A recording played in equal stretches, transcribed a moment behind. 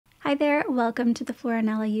Hi there, welcome to the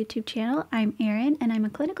Floranella YouTube channel. I'm Erin and I'm a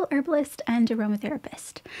clinical herbalist and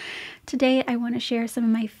aromatherapist. Today I want to share some of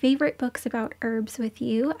my favorite books about herbs with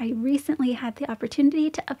you. I recently had the opportunity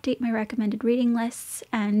to update my recommended reading lists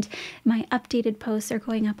and my updated posts are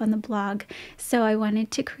going up on the blog, so I wanted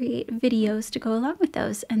to create videos to go along with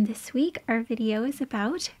those, and this week our video is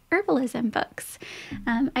about Herbalism books.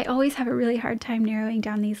 I always have a really hard time narrowing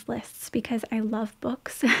down these lists because I love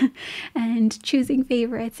books and choosing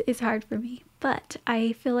favorites is hard for me. But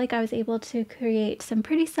I feel like I was able to create some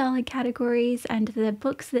pretty solid categories, and the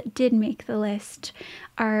books that did make the list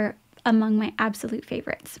are among my absolute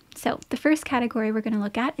favorites. So the first category we're going to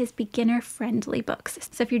look at is beginner-friendly books.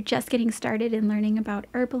 So if you're just getting started in learning about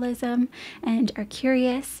herbalism and are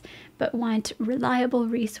curious but want reliable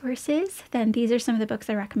resources, then these are some of the books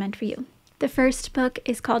I recommend for you. The first book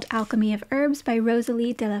is called Alchemy of Herbs by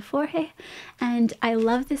Rosalie de la Forge, and I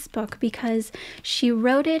love this book because she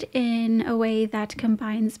wrote it in a way that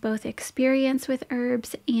combines both experience with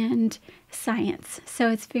herbs and science. So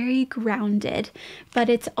it's very grounded, but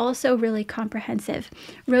it's also really comprehensive.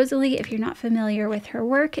 Rosalie, if you're not familiar with her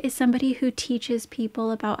work, is somebody who teaches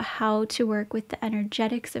people about how to work with the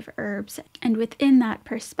energetics of herbs. And within that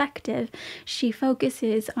perspective, she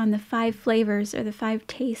focuses on the 5 flavors or the 5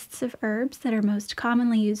 tastes of herbs that are most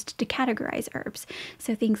commonly used to categorize herbs.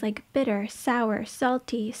 So things like bitter, sour,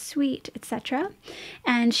 salty, sweet, etc.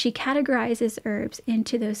 And she categorizes herbs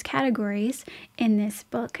into those categories in this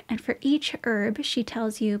book. And for each herb, she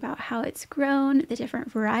tells you about how it's grown, the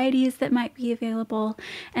different varieties that might be available,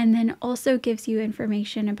 and then also gives you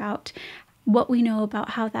information about what we know about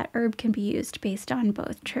how that herb can be used based on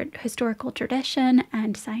both historical tradition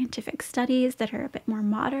and scientific studies that are a bit more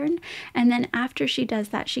modern. And then after she does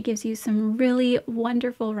that, she gives you some really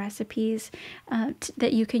wonderful recipes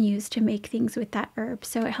that you can use to make things with that herb.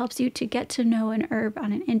 So it helps you to get to know an herb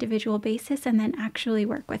on an individual basis and then actually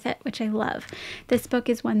work with it, which I love. This book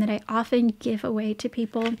is one that I often give away to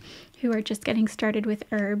people who are just getting started with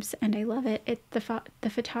herbs, and I love it. The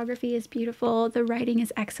photography is beautiful, the writing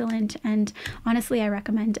is excellent, and honestly I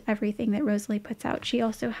recommend everything that Rosalie puts out. She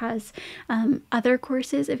also has other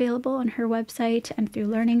courses available on her website and through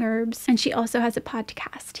Learning Herbs, and she also has a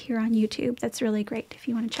podcast here on YouTube that's really great if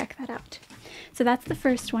you want to check that out. So that's the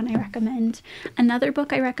first one I recommend. Another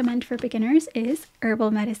book I recommend for beginners is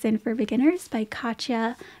Herbal Medicine for Beginners by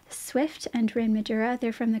Katja Swift and Rin Madura.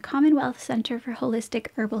 They're from the Commonwealth Center for Holistic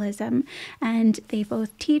Herbalism, and they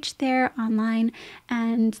both teach there online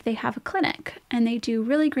and they have a clinic and they do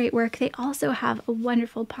really great work. They also have a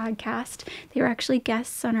wonderful podcast. They were actually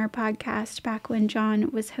guests on our podcast back when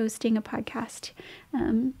John was hosting a podcast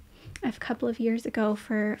a couple of years ago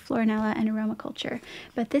for Floranella and Aromaculture.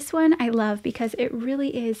 But this one I love because it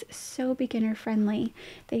really is so beginner friendly.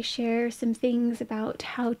 They share some things about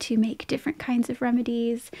how to make different kinds of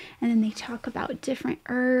remedies, and then they talk about different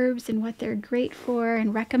herbs and what they're great for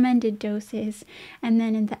and recommended doses. And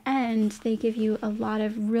then in the end, they give you a lot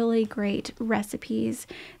of really great recipes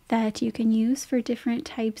that you can use for different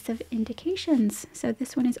types of indications. So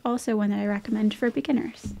this one is also one that I recommend for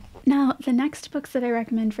beginners. Now, the next books that I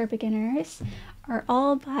recommend for beginners are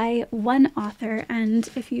all by one author, and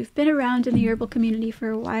if you've been around in the herbal community for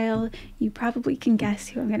a while, you probably can guess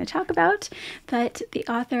who I'm going to talk about, but the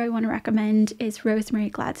author I want to recommend is Rosemary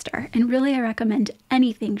Gladstar, and really I recommend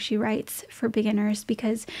anything she writes for beginners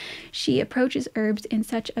because she approaches herbs in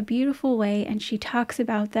such a beautiful way, and she talks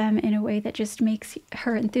about them in a way that just makes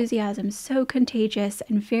her enthusiasm so contagious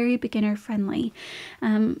and very beginner friendly.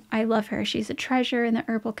 I love her. She's a treasure in the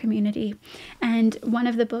herbal community, and one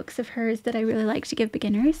of the books of hers that I really like to give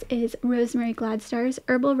beginners is Rosemary Gladstar's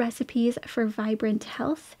Herbal Recipes for Vibrant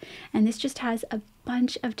Health, and this just has a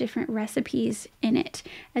bunch of different recipes in it,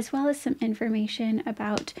 as well as some information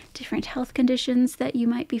about different health conditions that you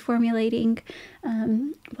might be formulating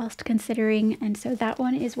whilst considering, and so that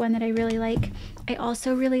one is one that I really like. I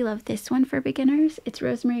also really love this one for beginners. It's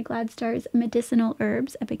Rosemary Gladstar's Medicinal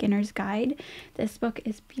Herbs, A Beginner's Guide. This book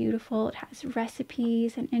is beautiful. It has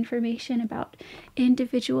recipes and information about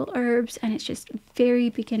individual herbs, and it's just very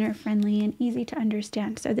beginner friendly and easy to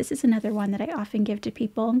understand. So this is another one that I often give to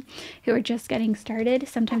people who are just getting started.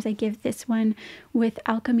 Sometimes I give this one with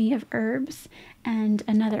Alchemy of Herbs and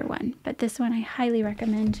another one, but this one I highly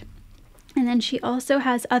recommend. And then she also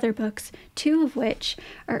has other books, 2 of which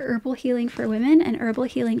are Herbal Healing for Women and Herbal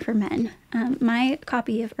Healing for Men. My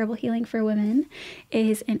copy of Herbal Healing for Women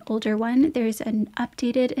is an older one. There's an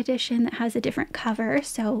updated edition that has a different cover,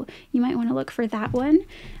 so you might want to look for that one.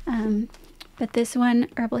 But this one,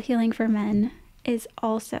 Herbal Healing for Men, is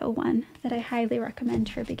also one that I highly recommend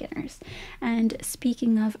for beginners. And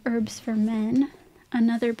speaking of herbs for men,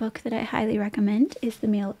 another book that I highly recommend is The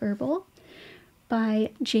Male Herbal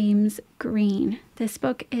by James Green. This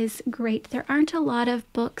book is great. There aren't a lot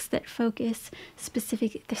of books that focus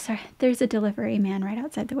specific. Sorry, there's a delivery man right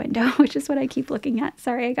outside the window, which is what I keep looking at.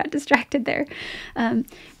 Sorry, I got distracted there.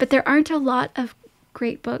 But there aren't a lot of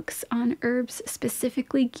great books on herbs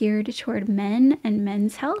specifically geared toward men and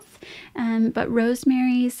men's health, but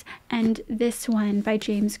Rosemary's and this one by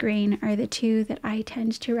James Green are the two that I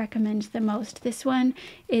tend to recommend the most. This one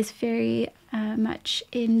is very much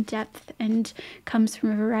in depth and comes from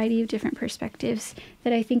a variety of different perspectives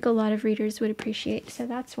that I think a lot of readers would appreciate, so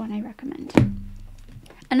that's one I recommend.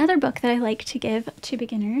 Another book that I like to give to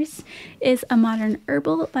beginners is A Modern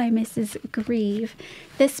Herbal by Mrs. Grieve.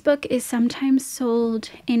 This book is sometimes sold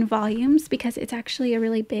in volumes because it's actually a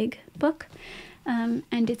really big book,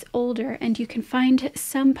 and it's older, and you can find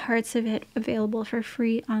some parts of it available for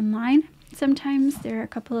free online. Sometimes there are a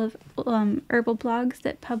couple of herbal blogs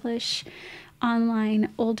that publish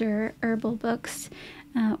online older herbal books,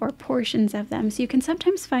 or portions of them. So you can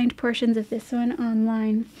sometimes find portions of this one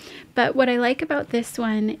online. But what I like about this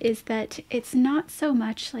one is that it's not so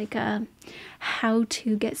much like a how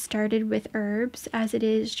to get started with herbs as it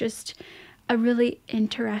is just a really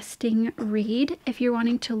interesting read if you're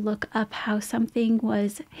wanting to look up how something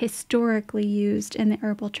was historically used in the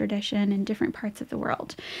herbal tradition in different parts of the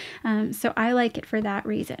world. So I like it for that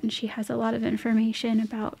reason. She has a lot of information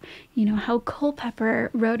about, you know, how Culpeper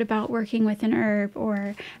wrote about working with an herb,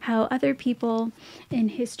 or how other people in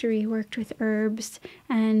history worked with herbs,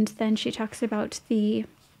 and then she talks about the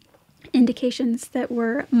indications that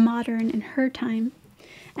were modern in her time.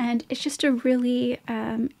 And it's just a really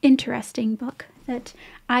interesting book that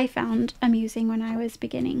I found amusing when I was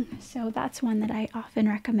beginning. So that's one that I often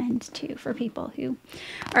recommend too for people who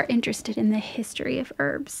are interested in the history of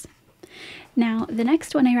herbs. Now, the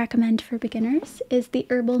next one I recommend for beginners is The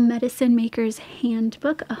Herbal Medicine Maker's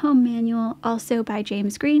Handbook, a home manual, also by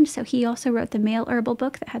James Green. So he also wrote the Male Herbal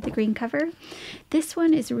book that had the green cover. This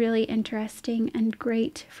one is really interesting and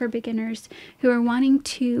great for beginners who are wanting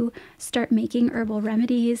to start making herbal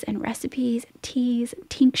remedies and recipes, teas,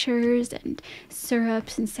 tinctures, and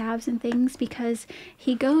syrups and salves and things, because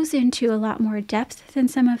he goes into a lot more depth than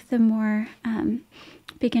some of the more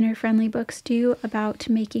beginner-friendly books do about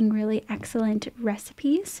making really excellent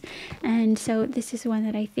recipes. And so this is one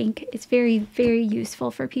that I think is very, very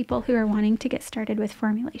useful for people who are wanting to get started with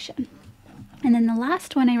formulation. And then the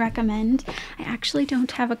last one I recommend, I actually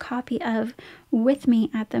don't have a copy of with me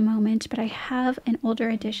at the moment, but I have an older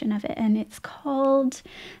edition of it, and it's called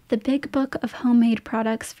The Big Book of Homemade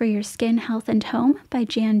Products for Your Skin, Health, and Home by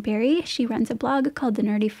Jan Berry. She runs a blog called The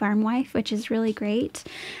Nerdy Farm Wife, which is really great.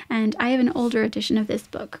 And I have an older edition of this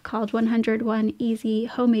book called 101 Easy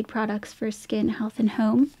Homemade Products for Skin, Health, and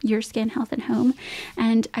Home, Your Skin, Health, and Home.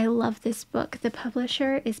 And I love this book. The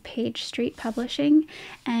publisher is Page Street Publishing,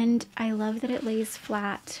 and I love that it lays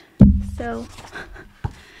flat.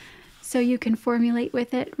 So you can formulate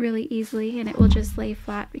with it really easily, and it will just lay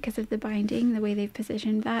flat because of the binding, the way they've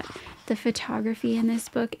positioned that. The photography in this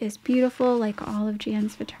book is beautiful, like all of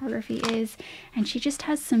Jan's photography is, and she just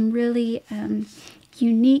has some really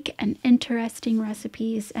unique and interesting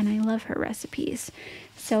recipes, and I love her recipes.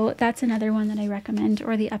 So that's another one that I recommend,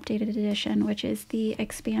 or the updated edition, which is the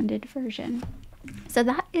expanded version. So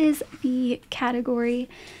that is the category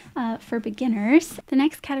for beginners. The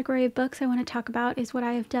next category of books I want to talk about is what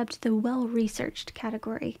I have dubbed the well-researched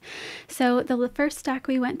category. So the first stack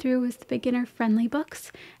we went through was the beginner-friendly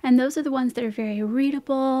books, and those are the ones that are very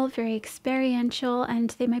readable, very experiential, and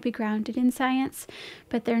they might be grounded in science,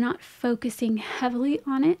 but they're not focusing heavily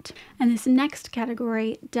on it. And this next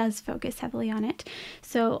category does focus heavily on it.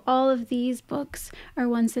 So all of these books are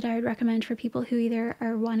ones that I would recommend for people who either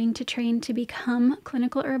are wanting to train to become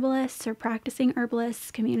clinical herbalists or practicing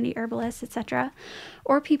herbalists, community herbalists, etc.,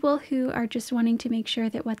 or people who are just wanting to make sure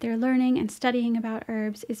that what they're learning and studying about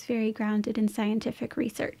herbs is very grounded in scientific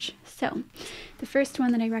research. So the first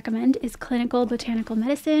one that I recommend is Clinical Botanical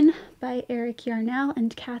Medicine by Eric Yarnell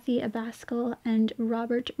and Kathy Abaskal and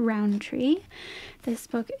Robert Roundtree. This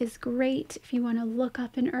book is great if you want to look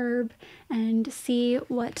up an herb and see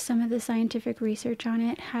what some of the scientific research on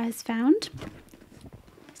it has found,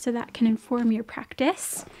 so that can inform your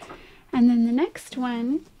practice. And then the next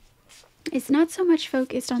one is not so much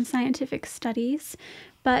focused on scientific studies,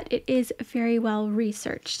 but it is very well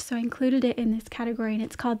researched. So I included it in this category, and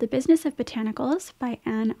it's called The Business of Botanicals by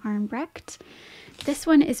Anne Armbrecht. This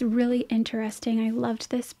one is really interesting. I loved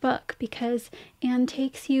this book because Anne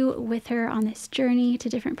takes you with her on this journey to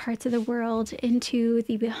different parts of the world, into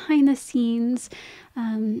the behind the scenes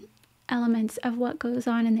elements of what goes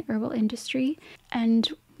on in the herbal industry and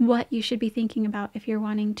what you should be thinking about if you're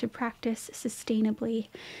wanting to practice sustainably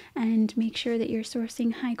and make sure that you're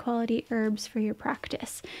sourcing high quality herbs for your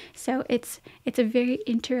practice. So it's a very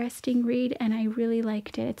interesting read, and I really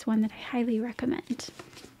liked it. It's one that I highly recommend.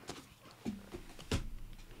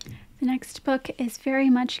 The next book is very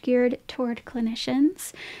much geared toward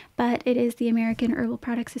clinicians, but it is the American Herbal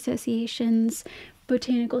Products Association's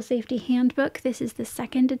Botanical Safety Handbook. This is the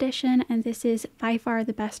 2nd edition, and this is by far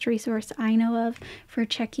the best resource I know of for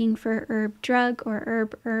checking for herb-drug or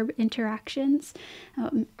herb-herb interactions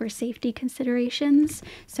or safety considerations.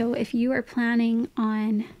 So if you are planning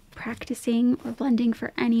on practicing or blending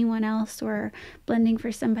for anyone else or blending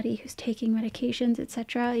for somebody who's taking medications,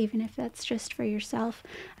 etc., even if that's just for yourself,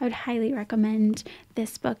 I would highly recommend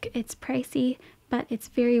this book. It's pricey, but it's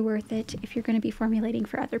very worth it if you're going to be formulating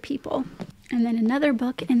for other people. And then another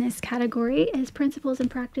book in this category is Principles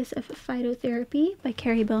and Practice of Phytotherapy by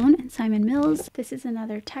Carrie Bone and Simon Mills. This is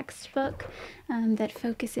another textbook that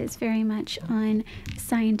focuses very much on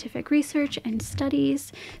scientific research and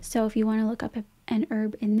studies. So if you want to look up an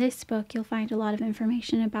herb in this book, you'll find a lot of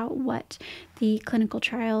information about what the clinical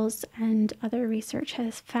trials and other research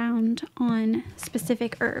has found on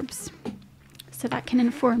specific herbs. So that can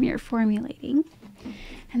inform your formulating.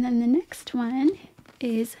 And then the next one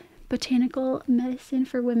is Botanical Medicine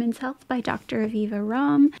for Women's Health by Dr. Aviva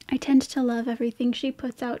Ram. I tend to love everything she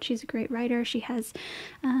puts out. She's a great writer. She has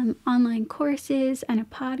online courses and a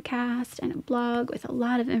podcast and a blog with a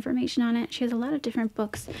lot of information on it. She has a lot of different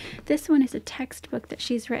books. This one is a textbook that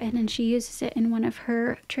she's written, and she uses it in one of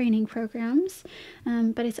her training programs,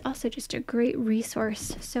 but it's also just a great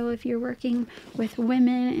resource. So if you're working with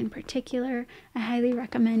women in particular, I highly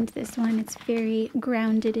recommend this one. It's very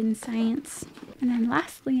grounded in science. And then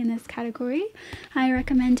lastly in this category, I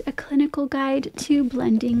recommend A Clinical Guide to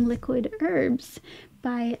Blending Liquid Herbs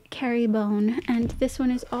by Carrie Bone. And this one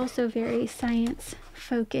is also very science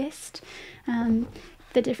focused.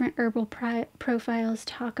 The different herbal profiles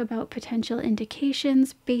talk about potential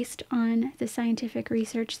indications based on the scientific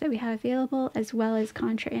research that we have available, as well as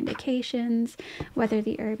contraindications, whether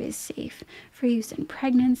the herb is safe for use in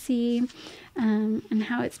pregnancy, and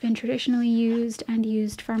how it's been traditionally used and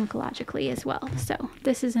used pharmacologically as well. So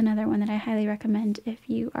this is another one that I highly recommend if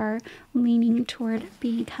you are leaning toward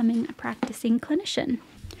becoming a practicing clinician.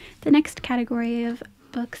 The next category of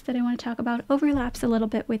books that I want to talk about overlaps a little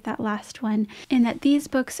bit with that last one, in that these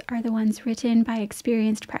books are the ones written by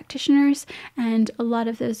experienced practitioners, and a lot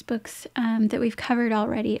of those books that we've covered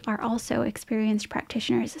already are also experienced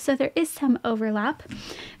practitioners. So there is some overlap,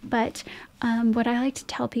 but what I like to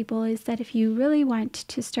tell people is that if you really want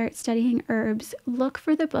to start studying herbs, look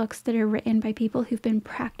for the books that are written by people who've been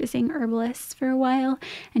practicing herbalists for a while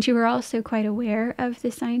and who are also quite aware of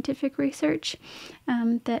the scientific research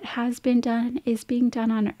that has been done, is being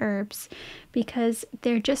done on herbs, because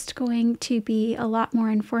they're just going to be a lot more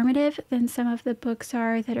informative than some of the books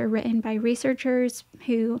are that are written by researchers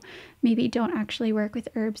who maybe don't actually work with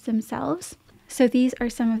herbs themselves. So these are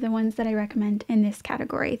some of the ones that I recommend in this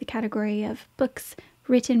category, the category of books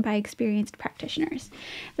written by experienced practitioners.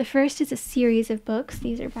 The first is a series of books.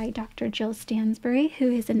 These are by Dr. Jill Stansbury, who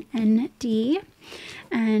is an ND,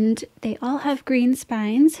 and they all have green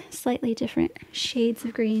spines, slightly different shades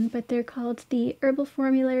of green, but they're called the Herbal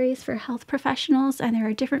Formularies for Health Professionals, and there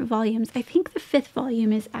are different volumes. I think the 5th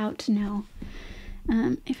volume is out now,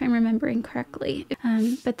 if I'm remembering correctly,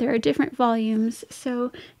 but there are different volumes.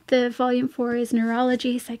 So the volume 4 is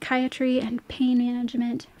Neurology, Psychiatry, and Pain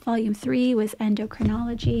Management. Volume 3 was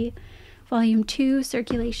Endocrinology. Volume 2,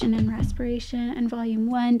 Circulation and Respiration, and Volume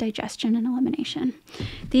 1, Digestion and Elimination.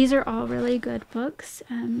 These are all really good books.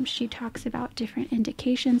 She talks about different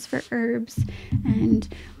indications for herbs and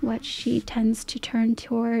what she tends to turn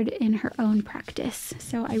toward in her own practice.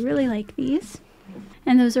 So I really like these.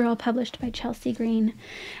 And those are all published by Chelsea Green.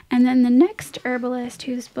 And then the next herbalist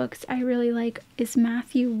whose books I really like is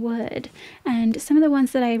Matthew Wood. And some of the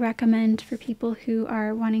ones that I recommend for people who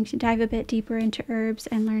are wanting to dive a bit deeper into herbs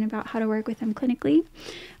and learn about how to work with them clinically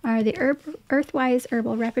are the Earthwise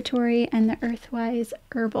Herbal Repertory and the Earthwise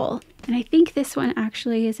Herbal. And I think this one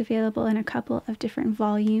actually is available in a couple of different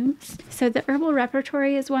volumes. So the Herbal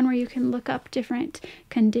Repertory is one where you can look up different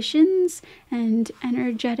conditions and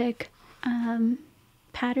energetic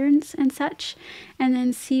patterns and such, and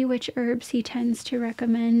then see which herbs he tends to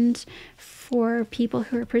recommend for people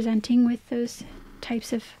who are presenting with those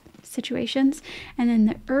types of situations. And then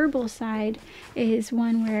the herbal side is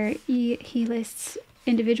one where he lists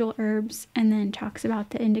individual herbs and then talks about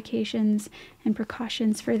the indications and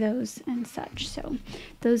precautions for those and such. So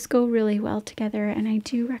those go really well together, and I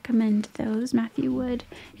do recommend those. Matthew Wood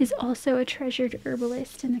is also a treasured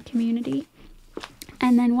herbalist in the community.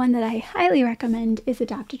 And then one that I highly recommend is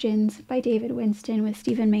Adaptogens by David Winston with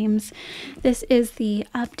Stephen Mames. This is the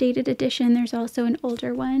updated edition. There's also an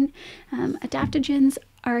older one. Adaptogens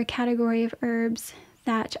are a category of herbs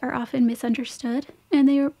that are often misunderstood in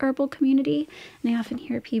the herbal community. And I often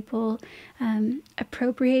hear people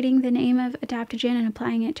appropriating the name of adaptogen and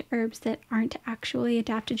applying it to herbs that aren't actually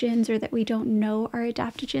adaptogens or that we don't know are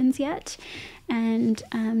adaptogens yet. And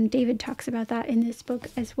David talks about that in this book,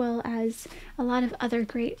 as well as a lot of other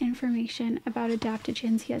great information about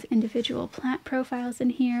adaptogens. He has individual plant profiles in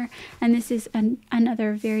here, and this is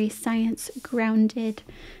another very science-grounded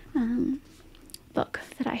book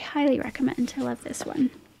that I highly recommend. I love this one.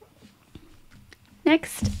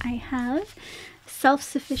 Next, I have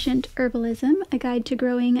Self-Sufficient Herbalism, A Guide to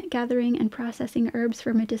Growing, Gathering, and Processing Herbs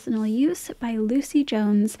for Medicinal Use by Lucy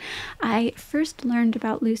Jones. I first learned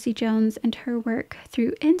about Lucy Jones and her work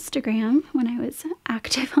through Instagram when I was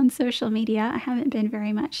active on social media. I haven't been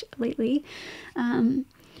very much lately,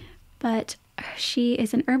 but she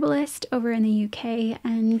is an herbalist over in the UK,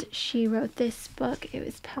 and she wrote this book. It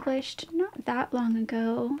was published not that long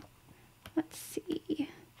ago. Let's see,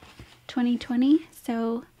 2020,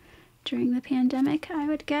 so during the pandemic, I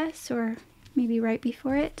would guess, or maybe right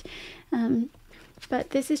before it.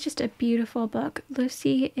 But this is just a beautiful book.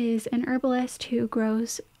 Lucy is an herbalist who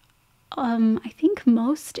grows I think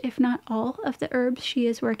most, if not all, of the herbs she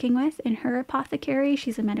is working with in her apothecary.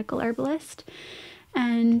 She's a medical herbalist.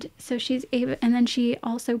 And so she's able, and then she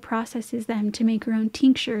also processes them to make her own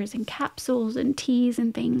tinctures and capsules and teas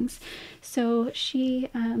and things. So she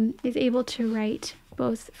is able to write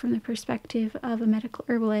both from the perspective of a medical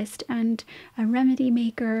herbalist and a remedy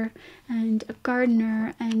maker and a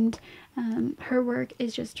gardener, and her work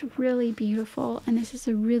is just really beautiful, and this is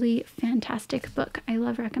a really fantastic book. I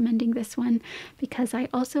love recommending this one because I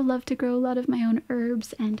also love to grow a lot of my own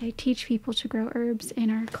herbs, and I teach people to grow herbs in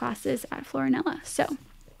our classes at Floranella. So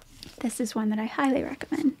this is one that I highly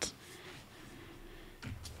recommend.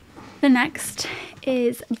 The next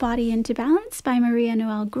is Body into Balance by Maria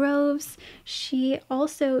Noel Groves. She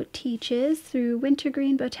also teaches through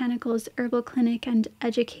Wintergreen Botanicals Herbal Clinic and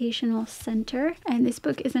Educational Center. And this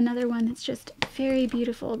book is another one that's just very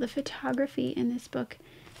beautiful. The photography in this book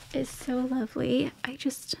is so lovely.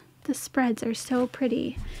 The spreads are so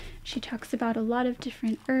pretty. She talks about a lot of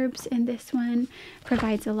different herbs in this one,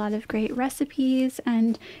 provides a lot of great recipes,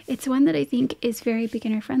 and it's one that I think is very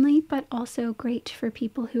beginner friendly, but also great for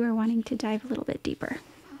people who are wanting to dive a little bit deeper.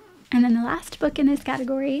 And then the last book in this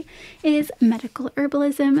category is Medical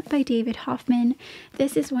Herbalism by David Hoffman.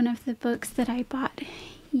 This is one of the books that I bought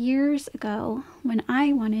years ago when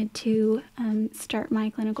I wanted to start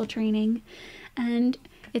my clinical training, and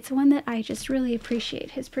it's one that I just really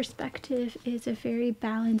appreciate. His perspective is a very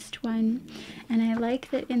balanced one, and I like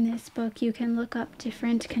that in this book you can look up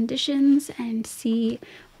different conditions and see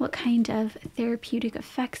what kind of therapeutic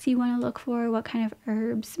effects you want to look for, what kind of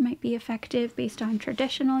herbs might be effective based on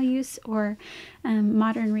traditional use or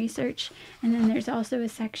modern research. And then there's also a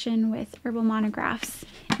section with herbal monographs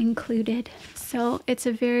included. So it's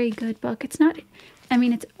a very good book. It's not, I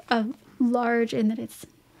mean, it's large in that it's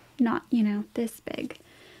not, this big.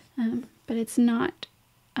 But it's not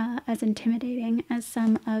as intimidating as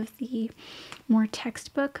some of the more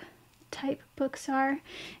textbook type books are.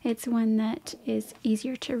 It's one that is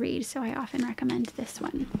easier to read, so I often recommend this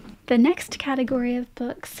one. The next category of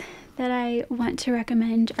books that I want to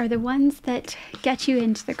recommend are the ones that get you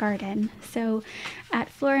into the garden. So at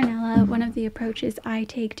Floranella, one of the approaches I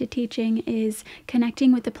take to teaching is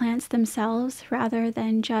connecting with the plants themselves rather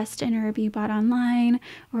than just an herb you bought online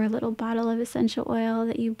or a little bottle of essential oil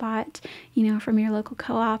that you bought, from your local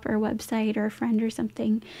co-op or website or a friend or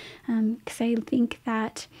something. Because I think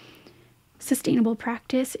that sustainable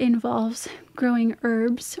practice involves growing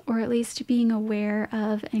herbs, or at least being aware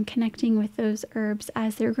of and connecting with those herbs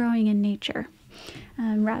as they're growing in nature,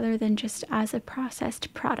 rather than just as a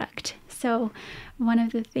processed product. So one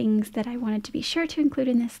of the things that I wanted to be sure to include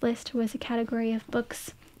in this list was a category of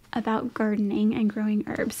books about gardening and growing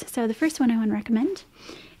herbs. So the first one I want to recommend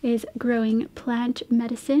is Growing Plant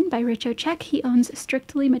Medicine by Rich Ocek. He owns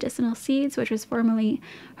Strictly Medicinal Seeds, which was formerly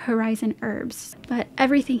Horizon Herbs. But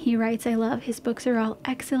everything he writes, I love. His books are all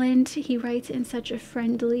excellent. He writes in such a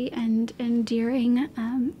friendly and endearing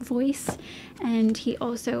voice, and he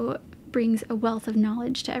also brings a wealth of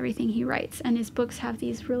knowledge to everything he writes. And his books have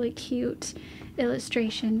these really cute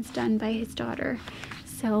illustrations done by his daughter.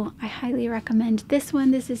 So I highly recommend this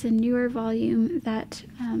one. This is a newer volume that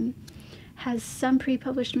has some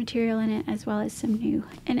pre-published material in it as well as some new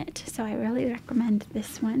in it. So I really recommend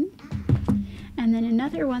this one. And then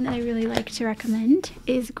another one that I really like to recommend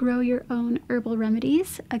is Grow Your Own Herbal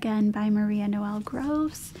Remedies, again by Maria Noel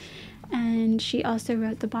Groves. And she also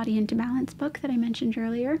wrote the Body into Balance book that I mentioned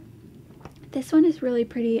earlier. This one is really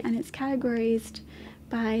pretty, and it's categorized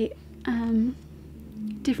by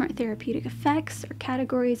different therapeutic effects or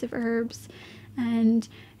categories of herbs, and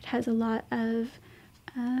it has a lot of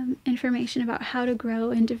information about how to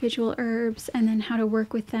grow individual herbs and then how to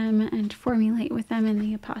work with them and formulate with them in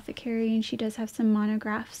the apothecary. And she does have some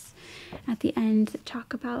monographs at the end that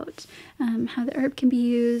talk about how the herb can be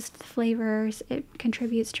used, the flavors, it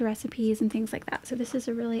contributes to recipes and things like that. So this is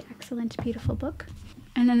a really excellent, beautiful book.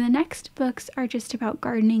 And then the next books are just about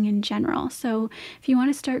gardening in general. So if you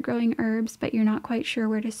want to start growing herbs, but you're not quite sure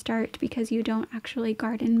where to start because you don't actually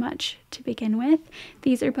garden much to begin with,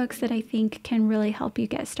 these are books that I think can really help you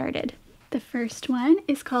get started. The first one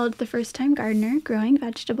is called The First Time Gardener, Growing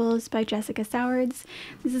Vegetables by Jessica Sowards.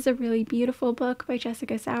 This is a really beautiful book by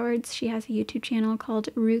Jessica Sowards. She has a YouTube channel called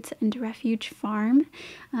Roots and Refuge Farm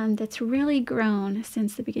that's really grown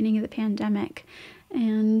since the beginning of the pandemic.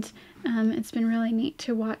 And it's been really neat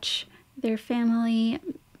to watch their family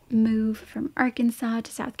move from Arkansas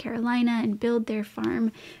to South Carolina and build their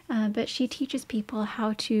farm, but she teaches people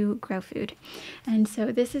how to grow food. And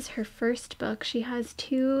so this is her first book. She has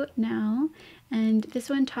 2 now, and this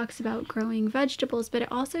one talks about growing vegetables, but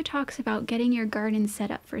it also talks about getting your garden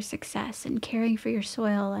set up for success and caring for your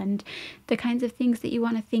soil and the kinds of things that you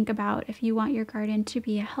want to think about if you want your garden to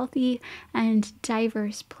be a healthy and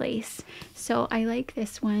diverse place. So I like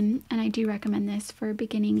this one, and I do recommend this for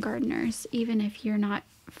beginning gardeners, even if you're not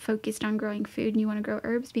focused on growing food and you want to grow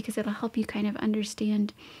herbs, because it'll help you kind of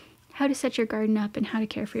understand how to set your garden up and how to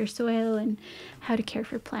care for your soil and how to care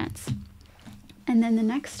for plants. And then the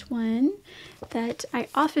next one that I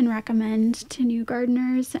often recommend to new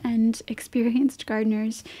gardeners and experienced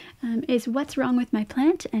gardeners is What's Wrong with My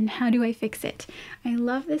Plant and How Do I Fix It? I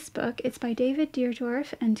love this book. It's by David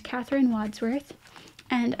Deardorff and Catherine Wadsworth.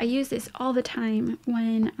 And I use this all the time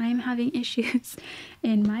when I'm having issues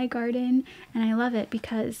in my garden, and I love it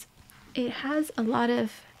because it has a lot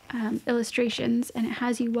of illustrations, and it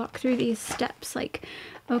has you walk through these steps like,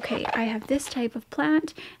 okay, I have this type of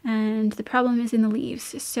plant and the problem is in the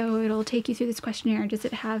leaves. So it'll take you through this questionnaire. Does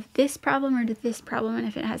it have this problem or this problem? And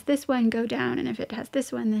if it has this one, go down. And if it has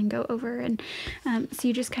this one, then go over. And so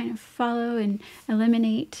you just kind of follow and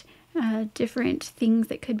eliminate different things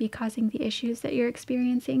that could be causing the issues that you're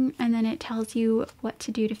experiencing, and then it tells you what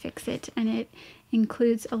to do to fix it, and it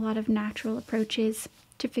includes a lot of natural approaches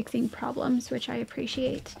to fixing problems, which I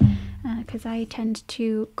appreciate because I tend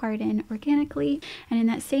to garden organically. And in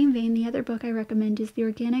that same vein, the other book I recommend is The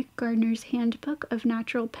Organic Gardener's Handbook of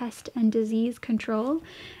Natural Pest and Disease Control,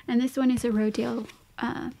 and this one is a Rodale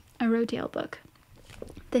book.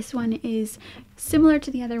 This one is similar to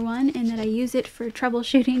the other one in that I use it for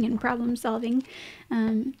troubleshooting and problem solving,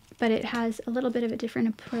 but it has a little bit of a different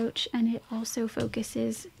approach, and it also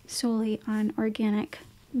focuses solely on organic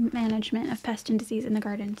management of pest and disease in the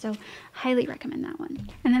garden. So highly recommend that one.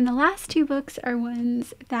 And then the last 2 books are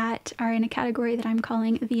ones that are in a category that I'm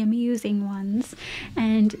calling the amusing ones.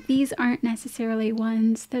 And these aren't necessarily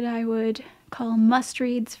ones that I would call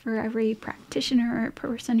must-reads for every practitioner or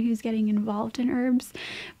person who's getting involved in herbs,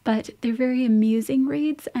 but they're very amusing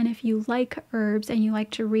reads, and if you like herbs and you like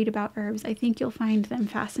to read about herbs, I think you'll find them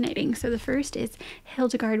fascinating. So the first is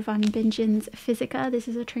Hildegard von Bingen's Physica. This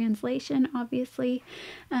is a translation, obviously,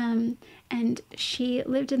 and she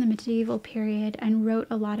lived in the medieval period and wrote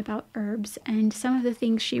a lot about herbs, and some of the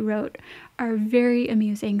things she wrote are very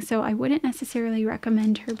amusing, so I wouldn't necessarily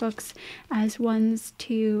recommend her books as ones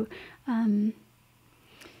to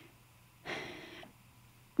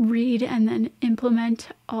read and then implement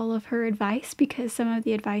all of her advice, because some of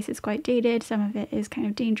the advice is quite dated, some of it is kind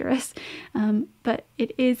of dangerous, but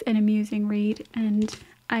it is an amusing read and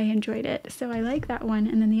I enjoyed it, so I like that one.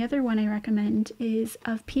 And then the other one I recommend is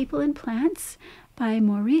Of People and Plants by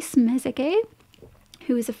Maurice Mézeguet,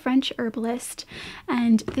 who is a French herbalist,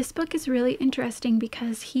 and this book is really interesting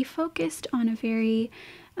because he focused on a very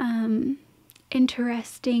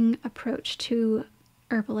interesting approach to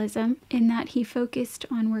herbalism, in that he focused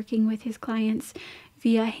on working with his clients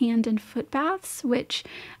via hand and foot baths, which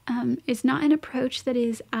is not an approach that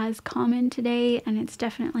is as common today, and it's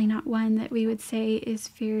definitely not one that we would say is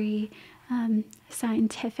very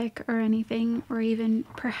scientific or anything, or even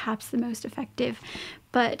perhaps the most effective.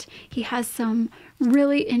 but he has some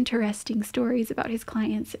really interesting stories about his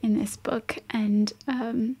clients in this book, and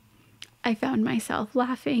I found myself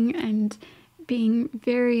laughing and being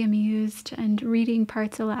very amused and reading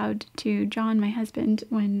parts aloud to John, my husband,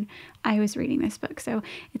 when I was reading this book. So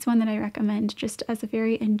it's one that I recommend just as a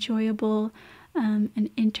very enjoyable and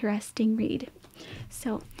interesting read.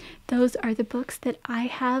 So those are the books that I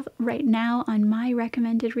have right now on my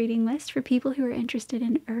recommended reading list for people who are interested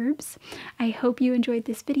in herbs. I hope you enjoyed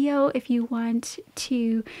this video. If you want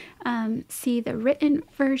to see the written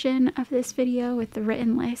version of this video with the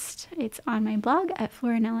written list, it's on my blog at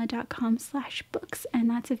floranella.com/books, and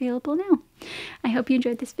that's available now. I hope you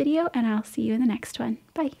enjoyed this video, and I'll see you in the next one.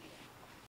 Bye.